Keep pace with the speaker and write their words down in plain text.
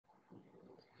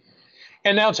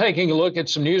And now taking a look at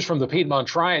some news from the Piedmont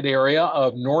Triad area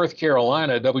of North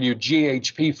Carolina,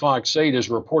 WGHP Fox 8 is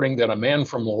reporting that a man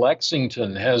from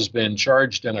Lexington has been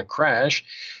charged in a crash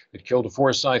that killed a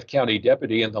Forsyth County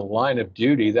deputy in the line of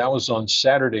duty. That was on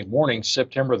Saturday morning,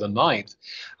 September the 9th.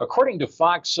 According to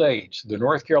Fox 8, the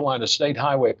North Carolina State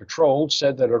Highway Patrol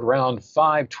said that at around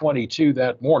 5:22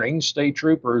 that morning, state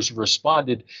troopers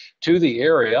responded to the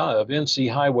area of NC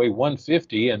Highway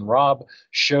 150 and Rob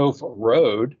Shove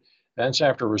Road. That's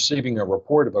after receiving a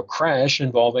report of a crash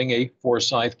involving a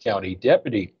Forsyth County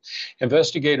deputy.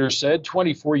 Investigators said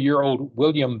 24-year-old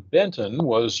William Benton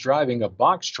was driving a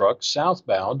box truck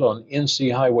southbound on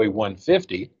NC Highway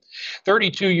 150.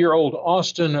 32-year-old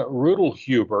Austin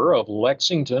Rudelhuber of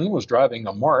Lexington was driving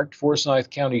a marked Forsyth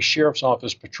County Sheriff's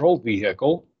Office patrol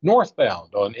vehicle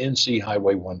northbound on NC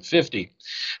Highway 150.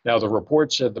 Now, the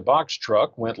report said the box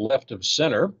truck went left of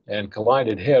center and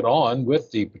collided head-on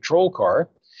with the patrol car.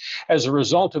 As a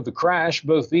result of the crash,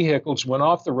 both vehicles went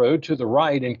off the road to the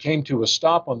right and came to a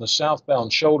stop on the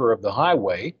southbound shoulder of the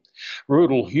highway.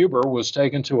 Rudelhuber was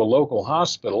taken to a local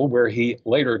hospital where he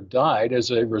later died as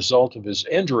a result of his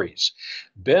injuries.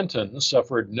 Benton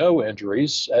suffered no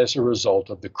injuries as a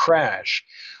result of the crash.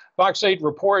 Fox 8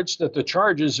 reports that the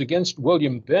charges against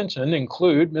William Benton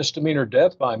include misdemeanor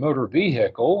death by motor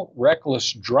vehicle,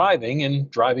 reckless driving, and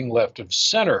driving left of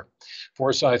center.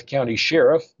 Forsyth County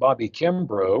Sheriff Bobby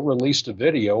Kimbrough released a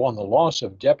video on the loss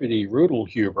of Deputy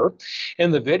Rudelhuber.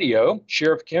 In the video,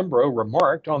 Sheriff Kimbrough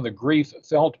remarked on the grief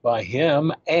felt by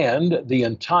him and the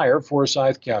entire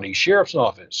Forsyth County Sheriff's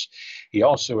Office. He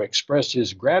also expressed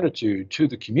his gratitude to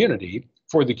the community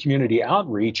for the community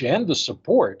outreach and the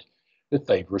support that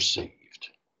they've received.